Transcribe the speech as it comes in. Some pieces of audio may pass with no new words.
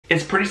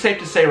it's pretty safe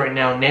to say right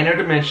now,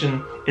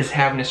 Nndm is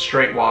having a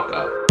straight walk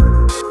up.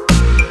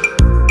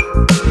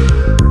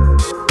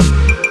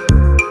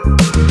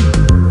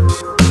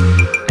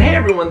 Hey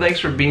everyone, thanks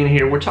for being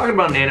here. We're talking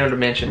about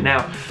Nndm.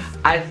 Now,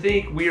 I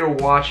think we are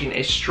watching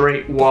a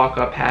straight walk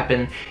up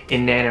happen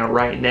in Nano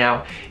right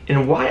now.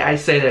 And why I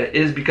say that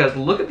is because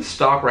look at the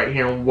stock right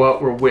here and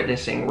what we're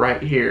witnessing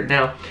right here.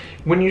 Now,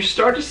 when you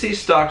start to see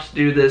stocks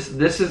do this,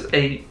 this is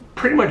a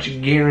pretty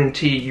much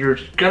guarantee you're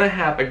gonna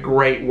have a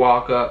great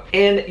walk up.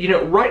 And you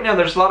know, right now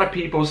there's a lot of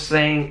people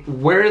saying,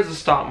 where is the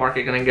stock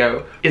market gonna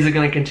go? Is it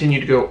gonna continue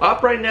to go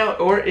up right now,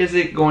 or is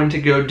it going to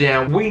go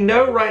down? We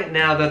know right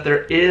now that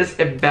there is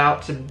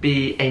about to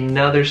be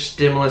another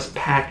stimulus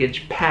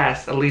package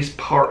passed, at least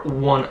part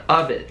one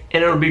of it.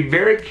 And it'll be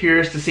very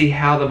curious to see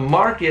how the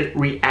market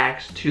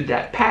reacts to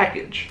that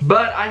package.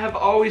 But I have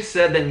always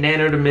said that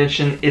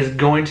Nndm is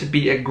going to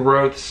be a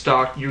growth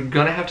stock. You're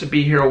gonna have to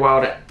be here a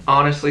while to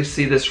honestly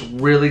see this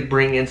really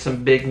bring in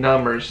some big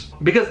numbers,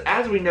 because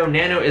as we know,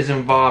 Nano is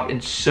involved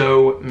in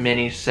so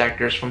many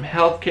sectors, from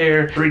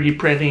healthcare, 3D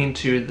printing,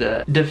 to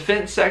the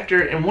defense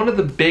sector. And one of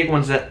the big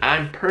ones that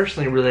I'm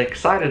personally really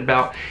excited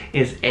about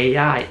is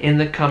AI. In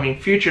the coming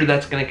future,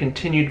 that's going to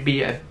continue to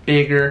be a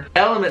bigger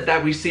element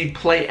that we see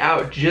play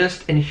out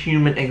just in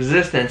human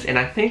existence. And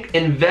I think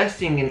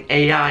investing in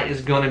AI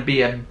is going to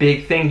be a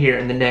big thing here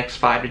in the next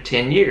 5 to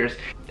 10 years.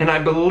 And I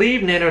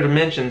believe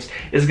Nndm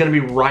is going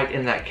to be right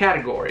in that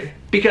category,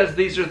 because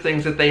these are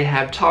things that they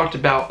have talked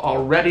about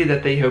already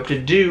that they hope to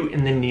do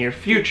in the near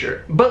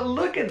future. But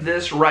look at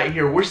this right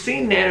here. We're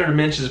seeing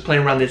Nndm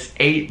playing around this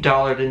 $8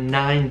 to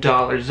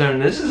 $9 zone.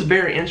 This is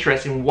very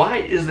interesting. Why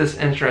is this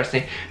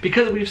interesting?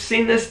 Because we've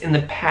seen this in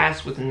the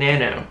past with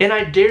Nano. And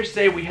I dare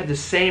say we had the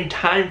same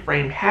time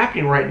frame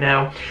happening right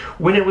now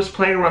when it was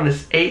playing around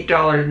this $8 to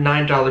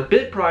 $9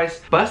 bid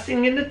price,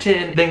 busting into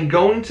 10, then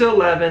going to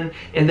 11,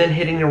 and then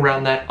hitting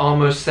around that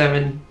almost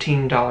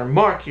 $17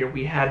 mark here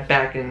we had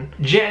back in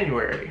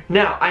January.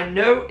 Now, I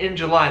know in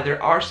July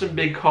there are some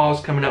big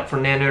calls coming up for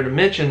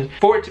Nndm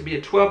for it to be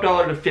a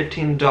 $12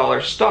 to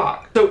 $15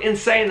 stock. So in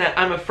saying that,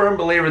 I'm a firm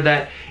believer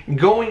that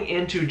going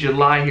into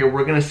July here,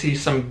 we're gonna see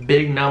some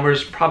big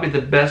numbers, probably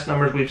the best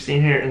numbers we've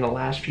seen here in the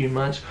last few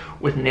months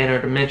with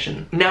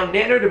Nndm. Now,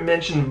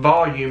 Nndm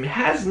volume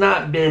has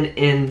not been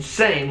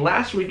insane.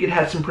 Last week it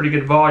had some pretty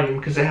good volume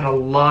because it had a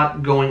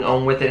lot going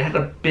on with it. It had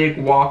a big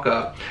walk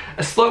up,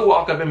 a slow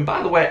walk up. And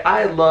by the way,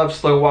 I love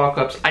slow walk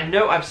ups. I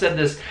know I've said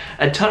this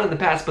a ton in the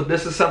past, but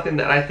this is something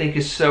that I think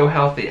is so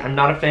healthy. I'm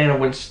not a fan of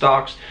when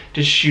stocks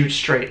just shoot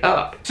straight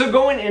up. So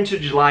going into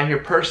July here,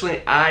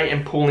 personally, I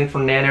am pulling for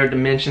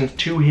Nndm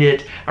to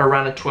hit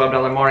around the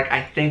 $12 mark.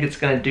 I think it's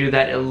going to do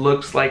that. It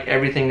looks like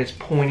everything is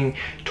pointing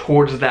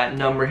towards that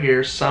number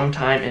here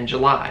sometime in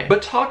July.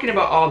 But talking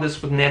about all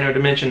this with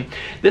Nndm,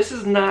 this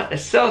is not a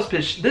sales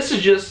pitch. This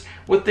is just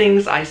what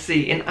things I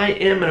see, and I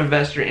am an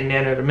investor in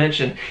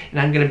Nndm, and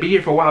I'm going to be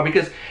here for a while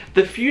because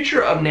the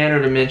future of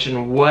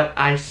Nndm, what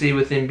I see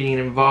with them being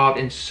involved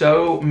in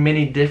so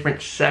many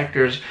different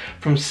sectors,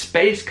 from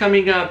space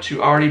coming up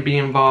to already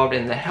being involved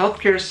in the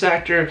healthcare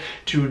sector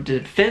to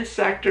defense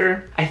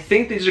sector, I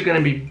think these are going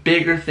to be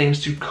bigger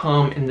things to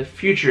come in the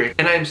future.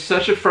 And I am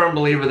such a firm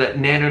believer that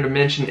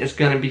Nndm is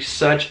going to be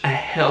such a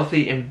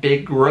healthy and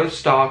big growth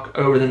stock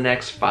over the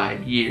next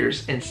 5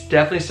 years. And it's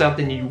definitely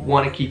something you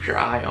want to keep your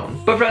eye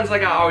on. But friends,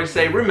 like I always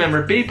say,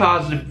 remember, be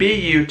positive, be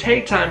you,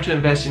 take time to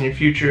invest in your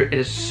future. It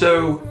is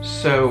so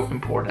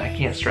important. I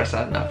can't stress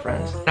that enough,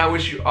 friends. And I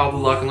wish you all the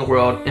luck in the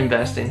world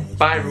investing.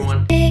 Bye,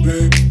 everyone.